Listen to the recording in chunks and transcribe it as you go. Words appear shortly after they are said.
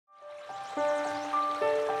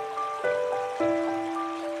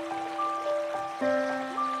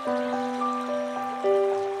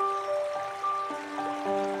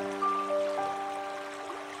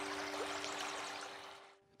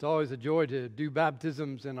always a joy to do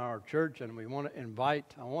baptisms in our church, and we want to invite,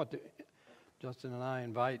 Justin and I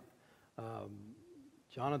invite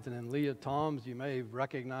Jonathan and Leah Toms. You may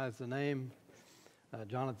recognize the name.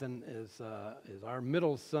 Jonathan is our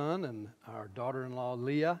middle son, and our daughter-in-law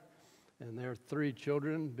Leah, and their 3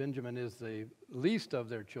 children. Benjamin is the least of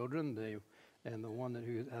their children, and the one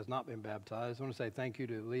who has not been baptized. I want to say thank you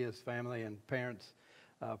to Leah's family and parents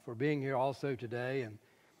for being here also today and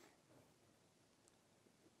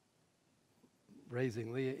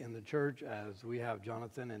raising Leah in the church, as we have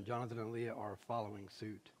Jonathan, and Jonathan and Leah are following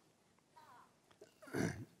suit.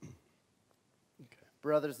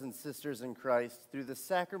 Brothers and sisters in Christ, through the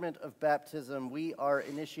sacrament of baptism, we are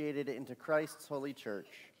initiated into Christ's holy church.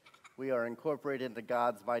 We are incorporated into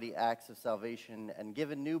God's mighty acts of salvation and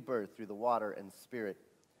given new birth through the water and Spirit.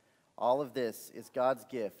 All of this is God's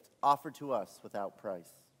gift offered to us without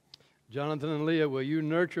price. Jonathan and Leah, will you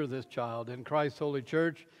nurture this child in Christ's holy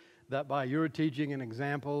church, that by your teaching and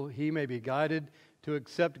example he may be guided to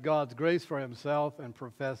accept God's grace for himself and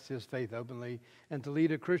profess his faith openly, and to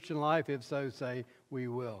lead a Christian life? If so, say, we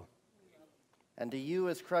will. And to you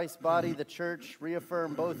as Christ's body, the church,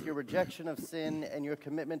 reaffirm both your rejection of sin and your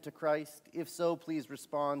commitment to Christ. If so, please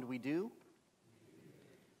respond, we do.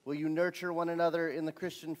 Will you nurture one another in the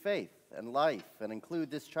Christian faith and life and include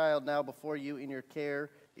this child now before you in your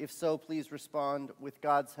care? If so, please respond, with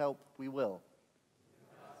God's help, we will.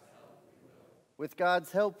 With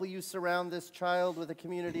God's help, will you surround this child with a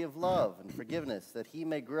community of love and forgiveness, that he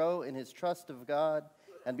may grow in his trust of God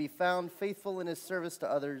and be found faithful in his service to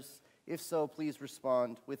others? If so, please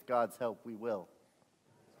respond, with God's help, we will.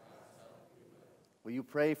 Will you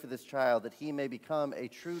pray for this child, that he may become a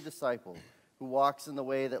true disciple who walks in the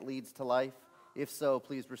way that leads to life? If so,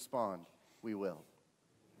 please respond, we will.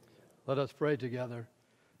 Let us pray together.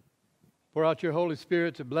 Pour out your Holy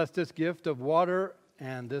Spirit to bless this gift of water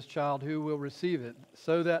and this child who will receive it,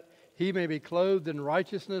 so that he may be clothed in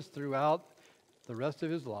righteousness throughout the rest of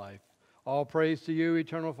his life. All praise to you,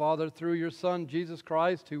 eternal Father, through your Son, Jesus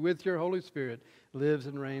Christ, who with your Holy Spirit lives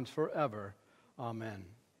and reigns forever. Amen.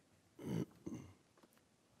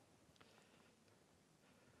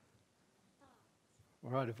 All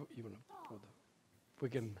right, if we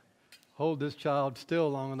can hold this child still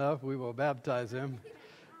long enough, we will baptize him.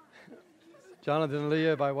 Jonathan and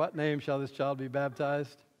Leah, by what name shall this child be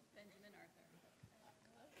baptized?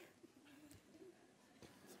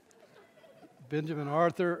 Benjamin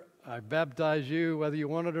Arthur, I baptize you, whether you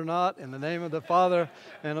want it or not, in the name of the Father,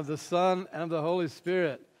 and of the Son, and of the Holy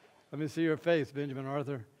Spirit. Let me see your face, Benjamin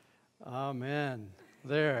Arthur. Amen.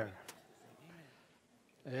 There.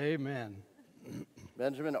 Amen.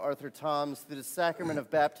 Benjamin Arthur Toms, through the sacrament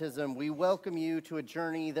of baptism, we welcome you to a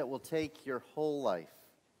journey that will take your whole life.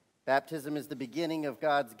 Baptism is the beginning of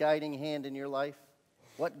God's guiding hand in your life.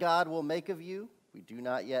 What God will make of you, we do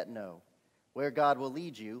not yet know. Where God will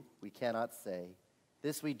lead you, we cannot say.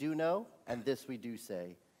 This we do know, and this we do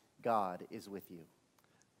say: God is with you.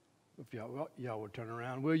 If y'all will turn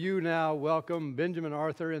around. Will you now welcome Benjamin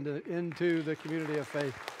Arthur into the community of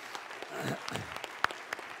faith?